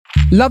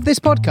Love this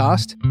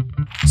podcast?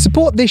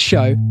 Support this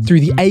show through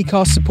the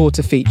Acast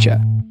supporter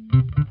feature.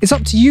 It's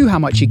up to you how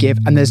much you give,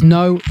 and there's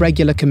no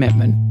regular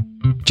commitment.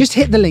 Just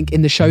hit the link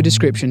in the show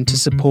description to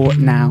support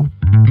now.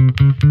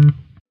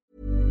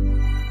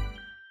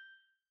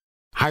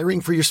 Hiring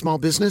for your small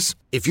business?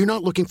 If you're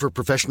not looking for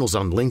professionals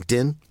on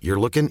LinkedIn, you're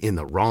looking in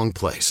the wrong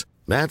place.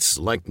 That's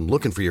like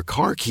looking for your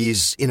car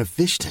keys in a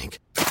fish tank.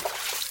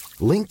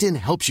 LinkedIn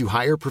helps you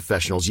hire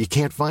professionals you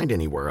can't find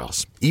anywhere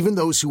else, even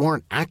those who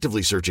aren't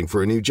actively searching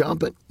for a new job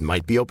but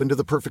might be open to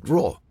the perfect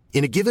role.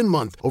 In a given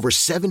month, over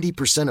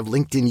 70% of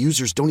LinkedIn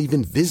users don't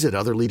even visit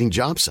other leading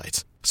job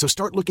sites. So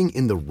start looking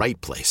in the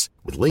right place.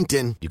 With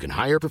LinkedIn, you can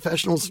hire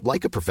professionals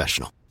like a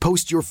professional.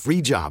 Post your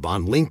free job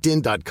on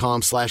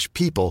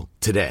linkedin.com/people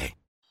today.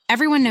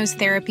 Everyone knows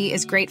therapy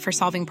is great for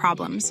solving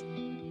problems,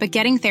 but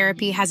getting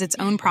therapy has its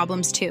own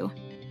problems too,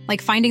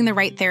 like finding the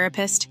right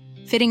therapist,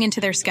 fitting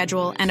into their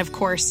schedule, and of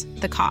course,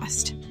 the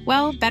cost.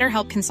 Well,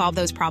 BetterHelp can solve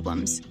those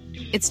problems.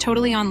 It's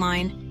totally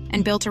online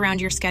and built around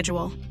your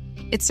schedule.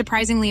 It's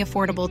surprisingly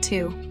affordable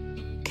too.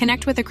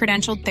 Connect with a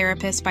credentialed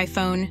therapist by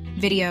phone,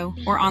 video,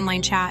 or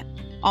online chat,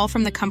 all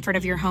from the comfort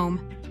of your home.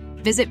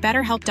 Visit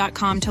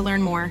BetterHelp.com to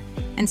learn more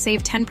and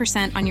save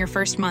 10% on your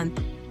first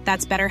month.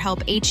 That's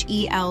BetterHelp,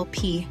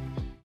 H-E-L-P.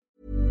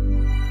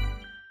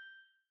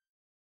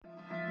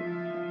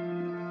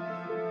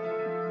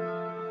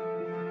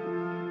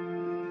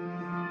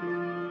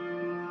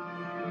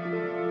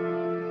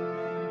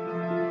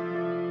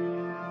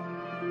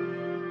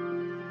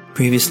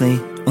 Previously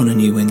on A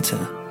New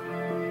Winter.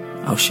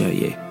 I'll show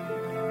you.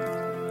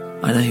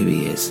 I know who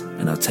he is,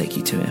 and I'll take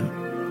you to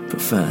him. But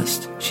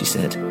first, she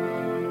said,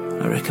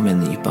 I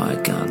recommend that you buy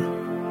a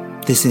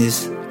gun. This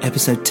is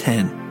episode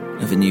 10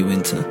 of A New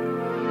Winter.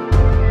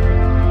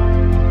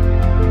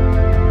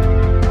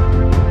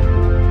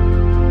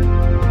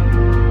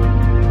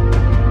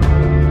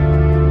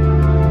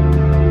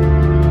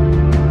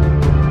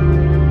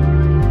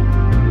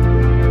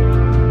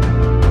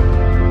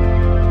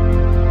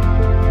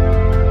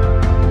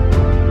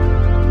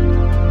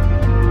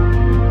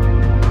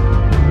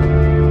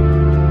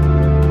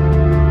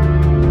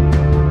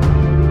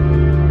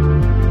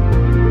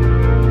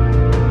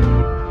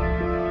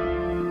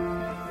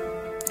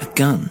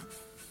 Gun?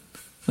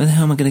 Where the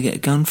hell am I going to get a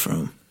gun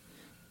from?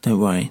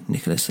 Don't worry,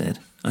 Nicola said.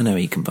 I know where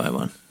you can buy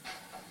one.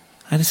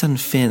 I had a sudden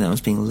fear that I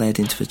was being led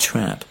into a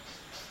trap.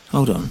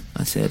 Hold on,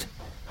 I said.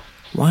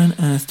 Why on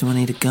earth do I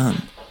need a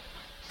gun?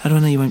 How do I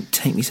know you won't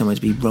take me somewhere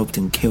to be robbed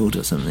and killed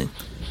or something?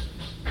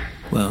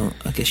 Well,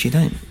 I guess you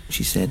don't,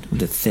 she said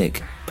with a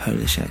thick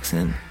Polish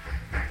accent.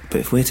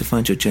 But if we're to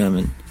find your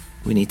German,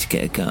 we need to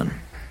get a gun.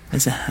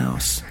 There's a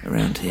house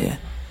around here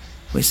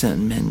where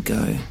certain men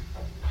go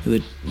who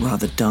would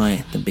rather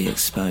die than be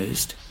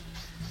exposed.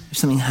 If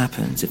something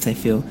happens, if they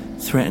feel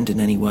threatened in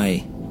any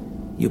way,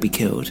 you'll be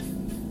killed.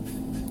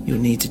 You'll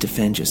need to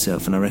defend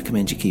yourself, and I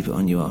recommend you keep it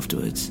on you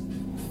afterwards.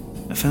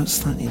 I felt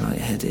slightly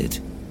lightheaded.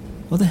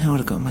 What the hell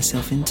had I got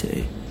myself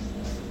into?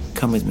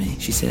 Come with me,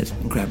 she said,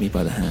 and grabbed me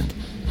by the hand.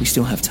 We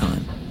still have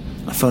time.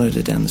 I followed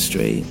her down the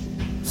street.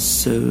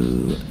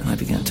 And I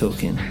began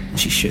talking, and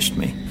she shushed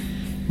me.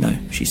 No,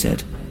 she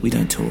said, we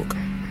don't talk.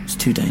 It's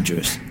too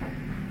dangerous.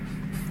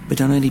 But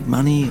don't I need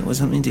money or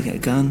something to get a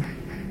gun?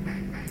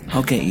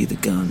 I'll get you the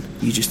gun,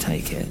 you just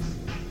take it.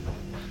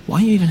 Why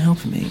are you even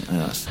helping me? I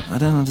asked. I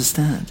don't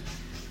understand.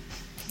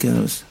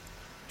 Girls,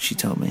 she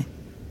told me,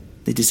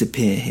 they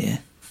disappear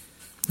here.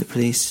 The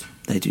police,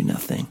 they do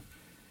nothing.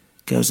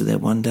 Girls are there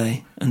one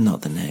day and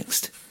not the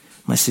next.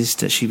 My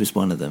sister, she was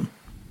one of them.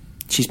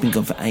 She's been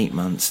gone for 8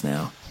 months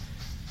now,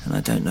 and I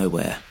don't know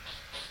where.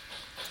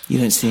 You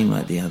don't seem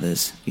like the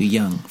others. You're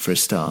young, for a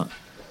start.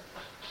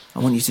 I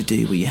want you to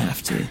do what you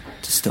have to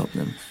stop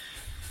them.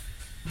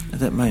 At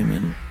that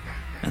moment,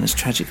 and as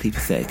tragically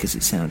pathetic as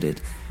it sounded,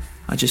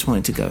 I just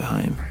wanted to go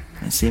home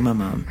and see my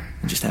mum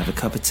and just have a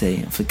cup of tea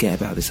and forget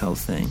about this whole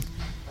thing.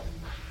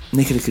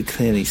 Nicola could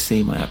clearly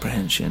see my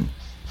apprehension.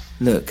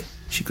 Look,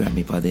 she grabbed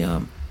me by the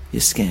arm.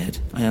 You're scared.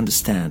 I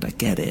understand. I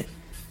get it.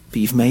 But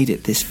you've made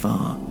it this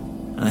far,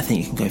 and I think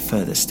you can go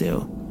further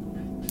still.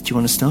 Do you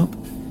want to stop?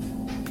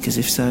 Because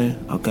if so,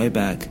 I'll go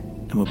back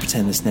and we'll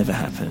pretend this never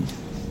happened.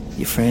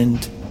 Your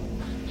friend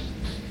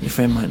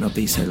might not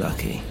be so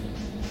lucky.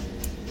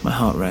 My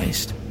heart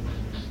raced.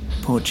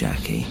 Poor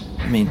Jackie.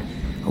 I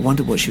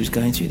wondered what she was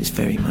going through this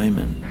very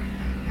moment.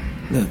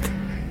 Look,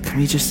 can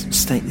we just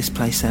stake this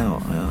place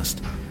out? I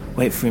asked.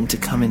 Wait for him to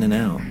come in and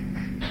out.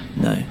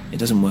 No, it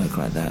doesn't work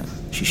like that.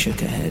 She shook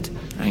her head,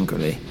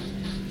 angrily.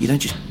 You don't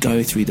just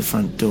go through the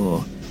front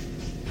door.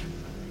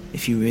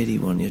 If you really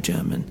want your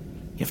German,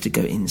 you have to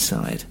go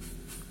inside.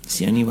 It's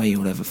the only way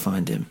you'll ever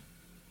find him.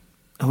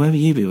 Where will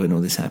you be when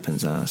all this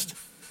happens? I asked.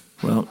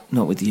 Well,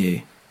 not with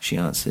you, she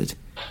answered,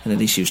 and at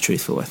least she was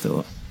truthful, I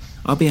thought.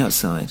 I'll be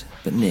outside,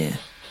 but near.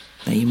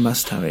 Now you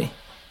must hurry.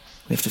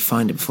 We have to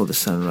find him before the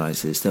sun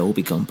rises. They'll all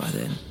be gone by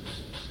then.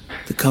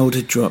 The cold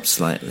had dropped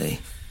slightly,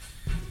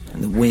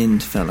 and the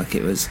wind felt like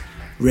it was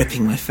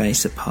ripping my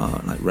face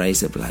apart like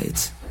razor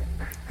blades.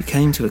 We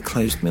came to a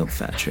closed milk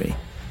factory.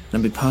 and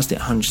I'd been past it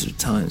hundreds of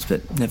times,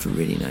 but never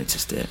really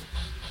noticed it.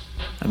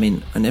 I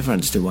mean, I never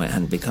understood why it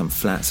hadn't become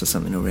flats or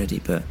something already,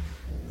 but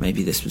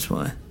maybe this was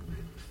why.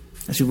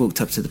 As we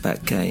walked up to the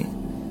back gate,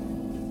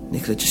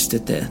 Nicola just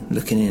stood there,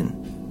 looking in.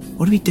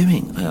 "What are we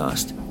doing?" I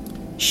asked.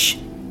 "Shh."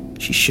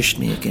 She shushed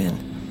me again,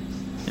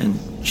 and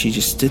she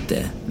just stood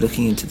there,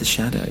 looking into the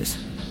shadows.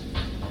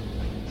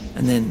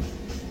 And then,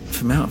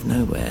 from out of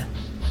nowhere,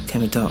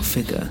 came a dark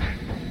figure.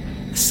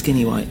 A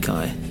skinny white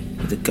guy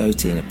with a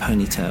goatee and a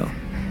ponytail.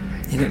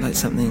 He looked like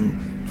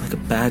something like a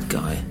bad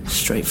guy,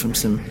 straight from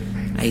some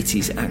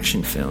 80s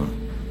action film,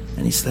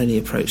 and he slowly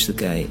approached the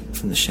gate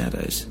from the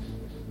shadows.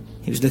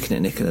 He was looking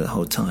at Nicola the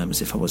whole time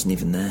as if I wasn't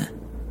even there.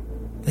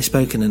 They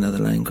spoke in another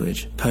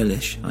language,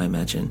 Polish, I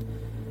imagine,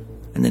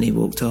 and then he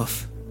walked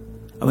off.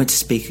 I went to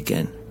speak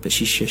again, but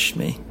she shushed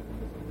me.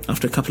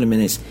 After a couple of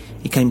minutes,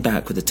 he came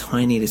back with a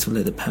tiny little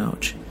leather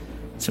pouch.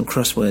 Some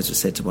cross words were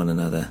said to one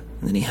another,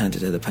 and then he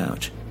handed her the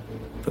pouch.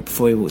 But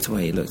before he walked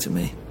away, he looked at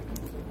me.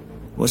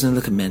 It wasn't a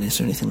look of menace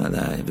or anything like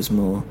that. It was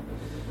more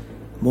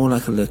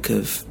like a look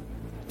of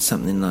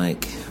something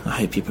like, I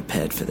hope you're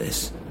prepared for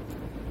this.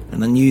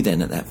 And I knew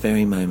then at that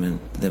very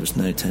moment that there was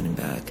no turning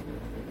back.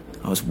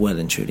 I was well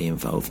and truly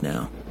involved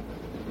now.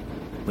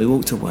 We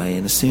walked away,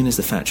 and as soon as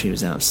the factory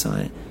was out of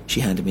sight,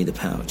 she handed me the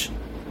pouch.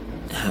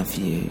 "Have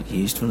you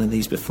used one of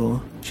these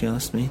before?" she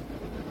asked me.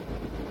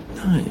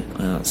 "No,"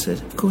 I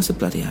answered. "Of course I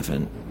bloody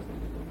haven't."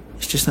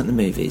 "It's just like the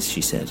movies,"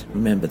 she said.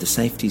 "Remember, the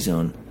safety's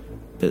on,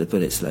 but the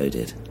bullet's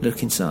loaded.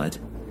 Look inside."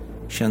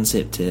 She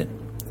unzipped it,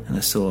 and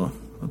I saw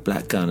a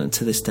black gun, and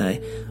to this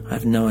day, I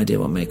have no idea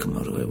what make or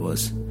model it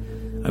was.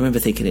 I remember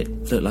thinking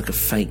it looked like a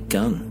fake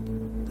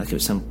gun, like it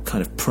was some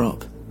kind of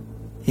prop.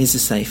 "Here's the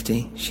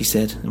safety," she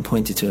said, and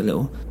pointed to a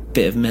little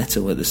bit of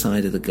metal at the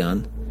side of the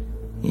gun.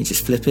 "You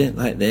just flip it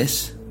like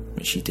this,"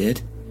 which she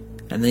did,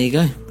 and there you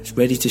go, it's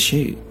ready to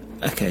shoot.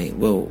 "Okay,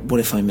 well, what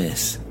if I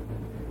miss?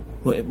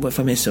 What if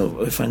I miss,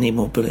 or if I need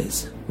more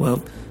bullets?"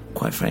 "Well,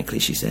 quite frankly,"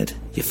 she said,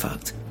 "you're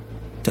fucked.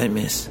 Don't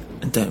miss,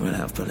 and don't run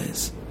out of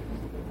bullets."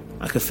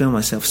 I could feel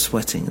myself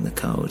sweating in the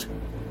cold.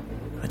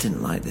 I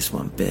didn't like this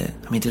one bit.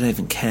 I mean, did I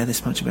even care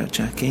this much about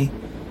Jackie?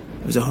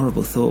 It was a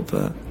horrible thought,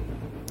 but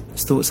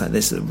it's thoughts like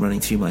this that are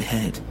running through my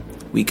head.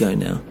 "We go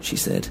now," she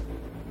said.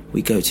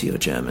 "We go to your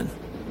German."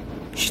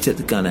 She took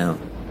the gun out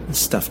and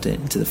stuffed it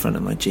into the front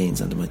of my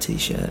jeans under my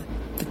t-shirt.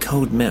 The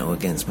cold metal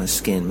against my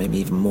skin made me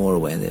even more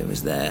aware that it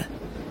was there,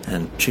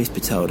 and truth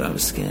be told, I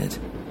was scared.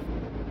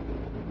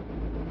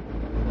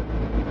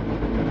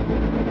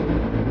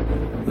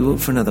 We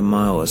walked for another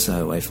mile or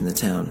so away from the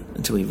town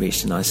until we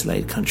reached an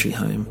isolated country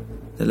home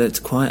that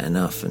looked quiet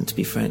enough and, to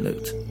be frank,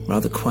 looked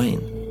rather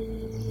quaint.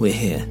 "We're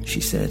here,"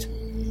 she said,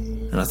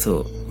 and I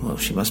thought, well,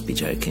 she must be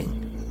joking.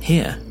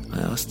 "Here?" I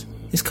asked.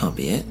 "This can't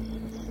be it."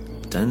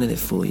 "Don't let it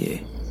fool you.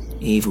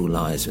 Evil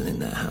lies within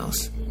that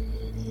house.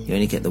 You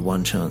only get the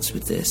one chance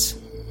with this."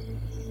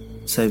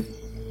 "So,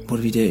 what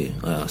do we do?"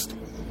 I asked.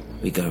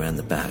 "We go around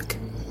the back.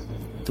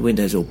 The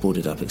windows are all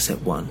boarded up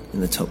except one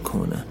in the top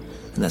corner,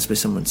 and that's where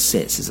someone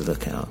sits as a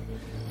lookout.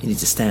 You need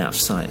to stay out of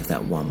sight of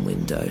that one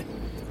window.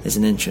 There's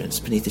an entrance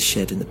beneath the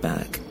shed in the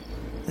back.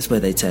 It's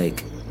where they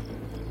take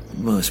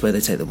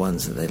the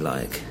ones that they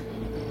like.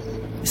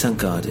 It's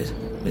unguarded,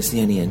 but it's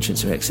the only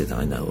entrance or exit that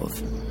I know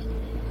of.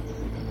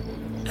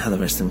 How the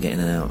rest of them get in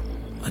and out,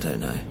 I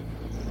don't know."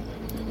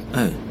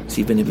 "Oh, so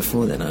you've been here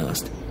before then?" I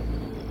asked,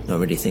 not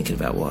really thinking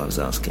about what I was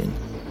asking.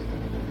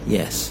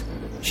 "Yes,"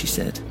 she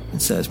said,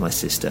 "and so is my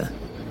sister.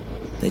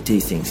 They do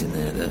things in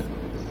there that...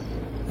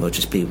 well,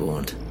 just be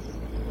warned.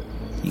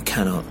 You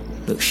cannot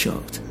look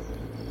shocked.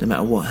 No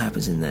matter what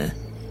happens in there,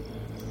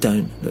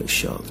 don't look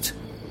shocked.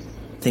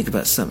 Think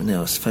about something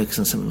else. Focus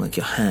on something like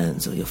your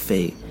hands or your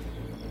feet.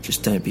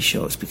 Just don't be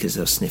shocked because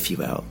they'll sniff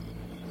you out."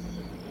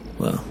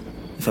 Well,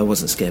 if I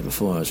wasn't scared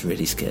before, I was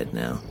really scared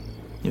now.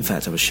 In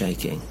fact, I was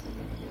shaking.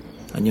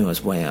 I knew I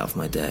was way out of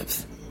my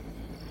depth.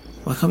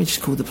 "Why can't we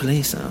just call the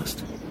police?" I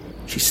asked.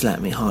 She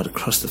slapped me hard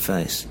across the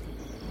face.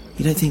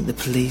 "You don't think the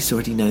police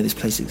already know this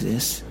place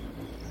exists?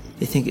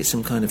 They think it's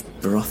some kind of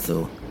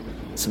brothel,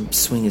 some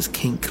swingers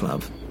kink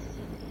club.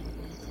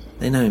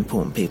 They know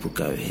important people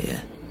go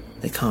here.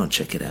 They can't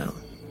check it out.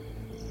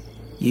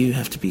 You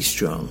have to be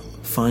strong.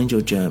 Find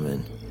your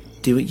German.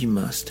 Do what you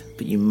must,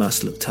 but you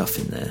must look tough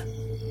in there.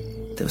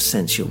 They'll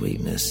sense your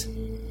weakness,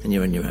 and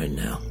you're on your own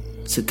now.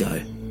 So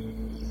go."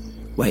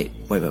 Wait.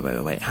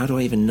 How do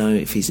I even know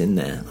if he's in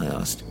there?" I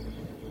asked.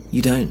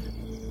 "You don't.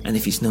 And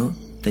if he's not,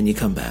 then you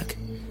come back.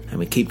 And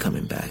we keep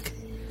coming back.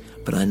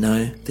 But I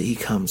know that he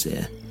comes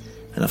here.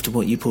 And after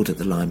what you pulled at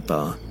the Lime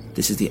Bar,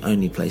 this is the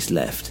only place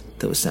left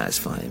that will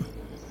satisfy him."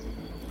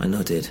 I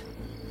nodded,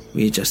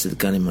 readjusted the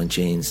gun in my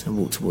jeans, and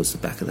walked towards the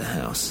back of the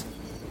house.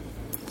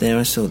 There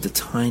I saw the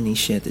tiny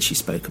shed that she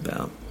spoke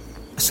about.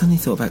 I suddenly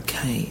thought about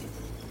Kate,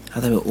 how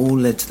they were all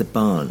led to the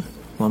barn,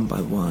 one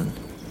by one.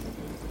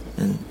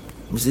 And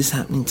was this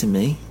happening to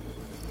me?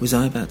 Was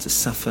I about to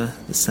suffer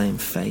the same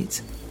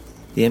fate?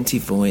 The empty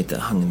void that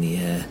hung in the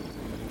air,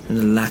 and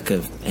the lack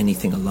of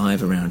anything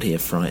alive around here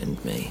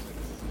frightened me.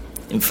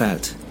 In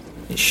fact,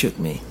 it shook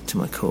me to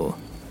my core.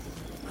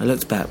 I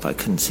looked back, but I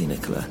couldn't see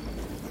Nicola.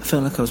 I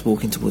felt like I was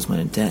walking towards my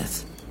own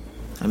death.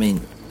 I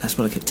mean, that's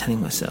what I kept telling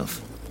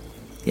myself.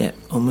 Yet,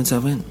 onwards I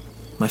went,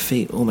 my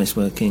feet almost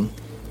working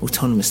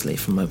autonomously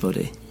from my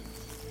body.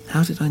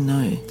 How did I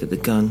know that the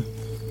gun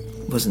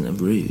wasn't a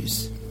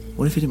ruse?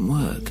 What if it didn't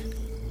work?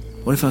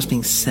 What if I was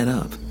being set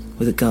up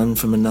with a gun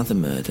from another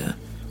murder,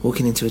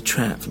 walking into a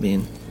trap for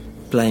being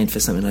blamed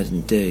for something I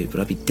didn't do, but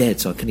I'd be dead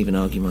so I couldn't even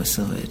argue my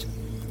side?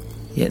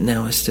 Yet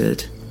now I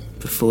stood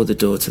before the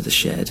door to the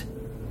shed,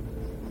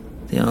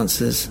 the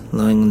answers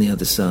lying on the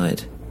other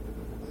side.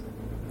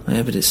 I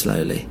opened it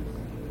slowly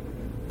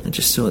and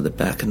just saw at the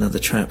back another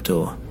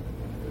trapdoor.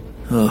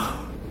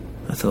 Oh,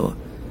 I thought,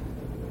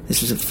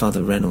 this was what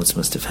Father Reynolds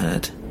must have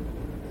had.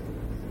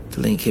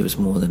 The link here was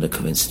more than a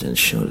coincidence,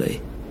 surely.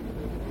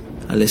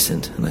 I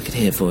listened and I could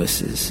hear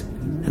voices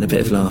and a bit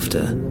of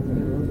laughter.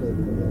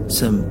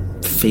 Some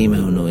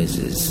female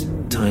noises,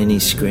 tiny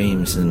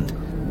screams and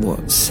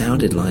what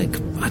sounded like,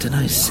 I don't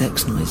know,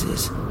 sex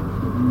noises.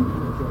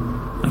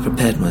 I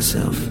prepared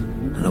myself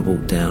and I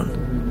walked down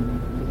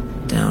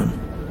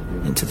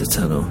into the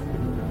tunnel,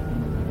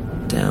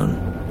 down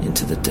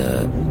into the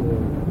dirt,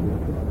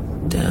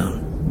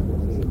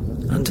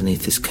 down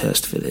underneath this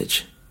cursed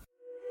village.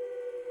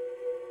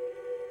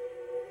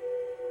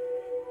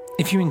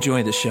 If you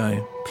enjoy the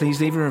show, please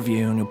leave a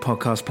review on your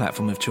podcast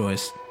platform of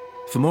choice.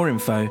 For more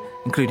info,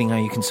 including how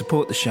you can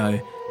support the show,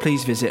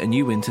 please visit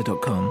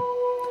anewwinter.com.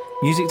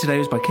 Music today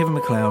was by Kevin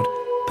MacLeod,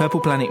 Purple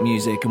Planet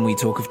Music, and We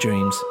Talk of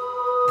Dreams.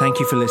 Thank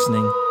you for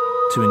listening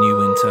to A New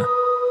Winter.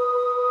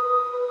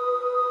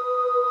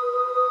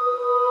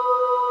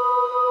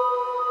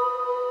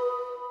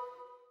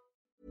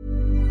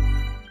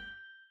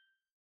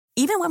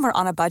 Even when we're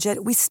on a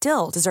budget, we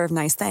still deserve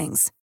nice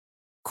things.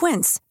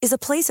 Quince is a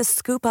place to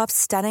scoop up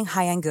stunning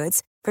high-end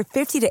goods for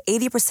 50 to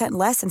 80%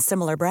 less than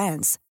similar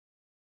brands.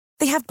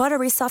 They have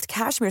buttery soft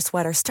cashmere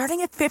sweaters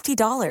starting at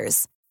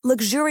 $50,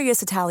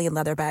 luxurious Italian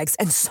leather bags,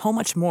 and so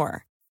much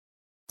more.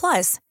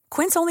 Plus,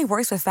 Quince only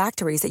works with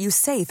factories that use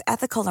safe,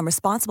 ethical, and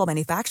responsible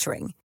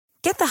manufacturing.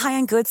 Get the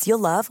high-end goods you'll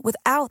love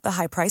without the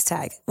high price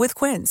tag with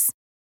Quince.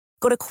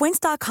 Go to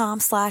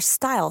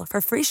quince.com/style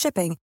for free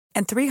shipping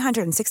and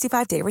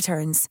 365-day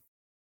returns.